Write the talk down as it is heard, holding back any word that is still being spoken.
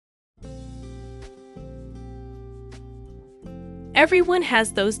Everyone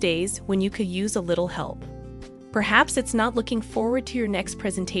has those days when you could use a little help. Perhaps it's not looking forward to your next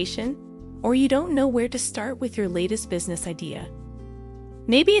presentation, or you don't know where to start with your latest business idea.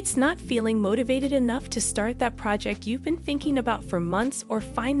 Maybe it's not feeling motivated enough to start that project you've been thinking about for months or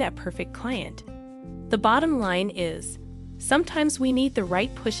find that perfect client. The bottom line is, sometimes we need the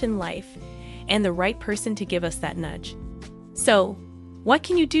right push in life and the right person to give us that nudge. So, what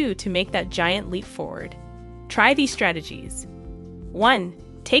can you do to make that giant leap forward? Try these strategies. 1.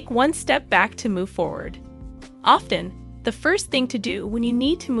 Take one step back to move forward. Often, the first thing to do when you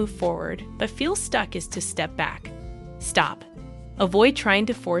need to move forward but feel stuck is to step back. Stop. Avoid trying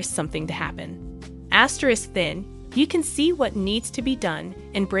to force something to happen. Then, you can see what needs to be done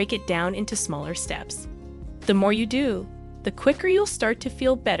and break it down into smaller steps. The more you do, the quicker you'll start to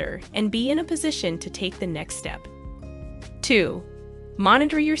feel better and be in a position to take the next step. 2.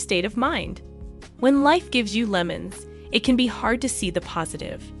 Monitor your state of mind. When life gives you lemons, it can be hard to see the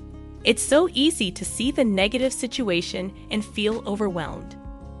positive. It's so easy to see the negative situation and feel overwhelmed.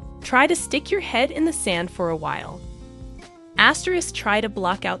 Try to stick your head in the sand for a while. Try to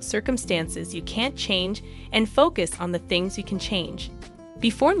block out circumstances you can't change and focus on the things you can change.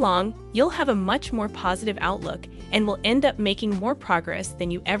 Before long, you'll have a much more positive outlook and will end up making more progress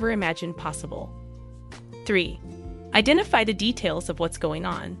than you ever imagined possible. 3. Identify the details of what's going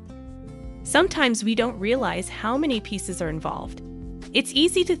on. Sometimes we don't realize how many pieces are involved. It's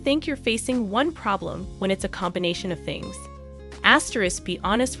easy to think you're facing one problem when it's a combination of things. Be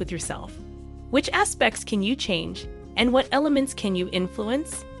honest with yourself. Which aspects can you change, and what elements can you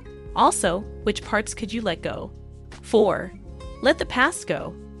influence? Also, which parts could you let go? 4. Let the past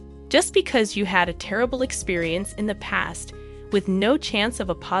go. Just because you had a terrible experience in the past with no chance of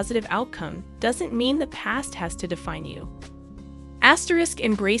a positive outcome doesn't mean the past has to define you.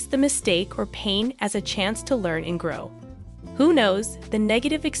 Embrace the mistake or pain as a chance to learn and grow. Who knows, the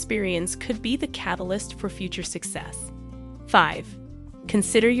negative experience could be the catalyst for future success. 5.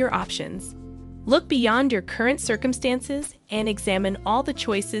 Consider your options. Look beyond your current circumstances and examine all the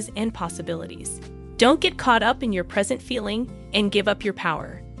choices and possibilities. Don't get caught up in your present feeling and give up your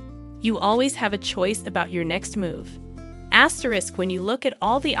power. You always have a choice about your next move. When you look at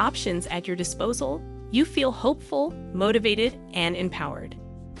all the options at your disposal, you feel hopeful, motivated, and empowered.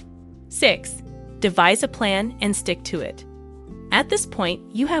 6. Devise a plan and stick to it. At this point,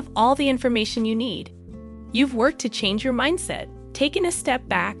 you have all the information you need. You've worked to change your mindset, taken a step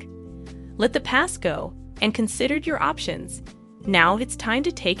back, let the past go, and considered your options. Now it's time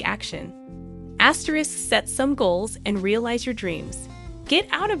to take action. Set some goals and realize your dreams. Get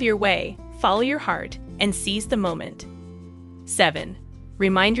out of your way, follow your heart, and seize the moment. 7.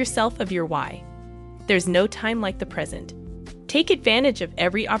 Remind yourself of your why. There's no time like the present. Take advantage of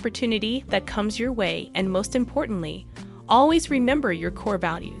every opportunity that comes your way, and most importantly, always remember your core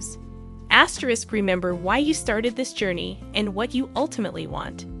values. Remember why you started this journey and what you ultimately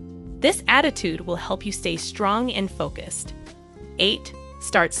want. This attitude will help you stay strong and focused. 8.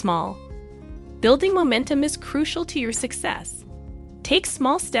 Start small. Building momentum is crucial to your success. Take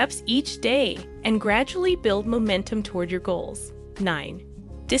small steps each day and gradually build momentum toward your goals. 9.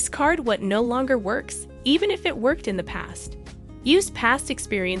 Discard what no longer works, even if it worked in the past. Use past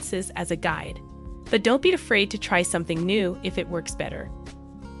experiences as a guide, but don't be afraid to try something new if it works better.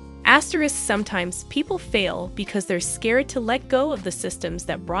 Sometimes people fail because they're scared to let go of the systems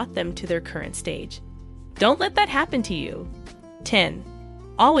that brought them to their current stage. Don't let that happen to you. 10.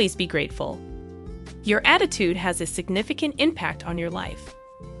 Always be grateful. Your attitude has a significant impact on your life.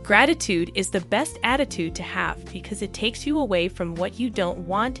 Gratitude is the best attitude to have because it takes you away from what you don't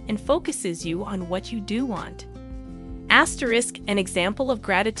want and focuses you on what you do want. An example of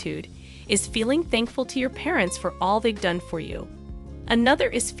gratitude is feeling thankful to your parents for all they've done for you. Another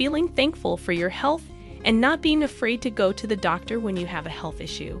is feeling thankful for your health and not being afraid to go to the doctor when you have a health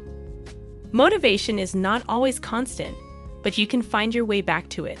issue. Motivation is not always constant, but you can find your way back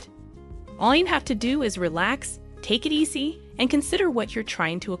to it. All you have to do is relax, take it easy, and consider what you're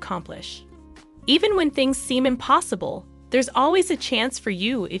trying to accomplish. Even when things seem impossible, there's always a chance for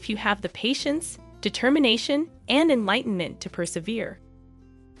you if you have the patience, determination, and enlightenment to persevere.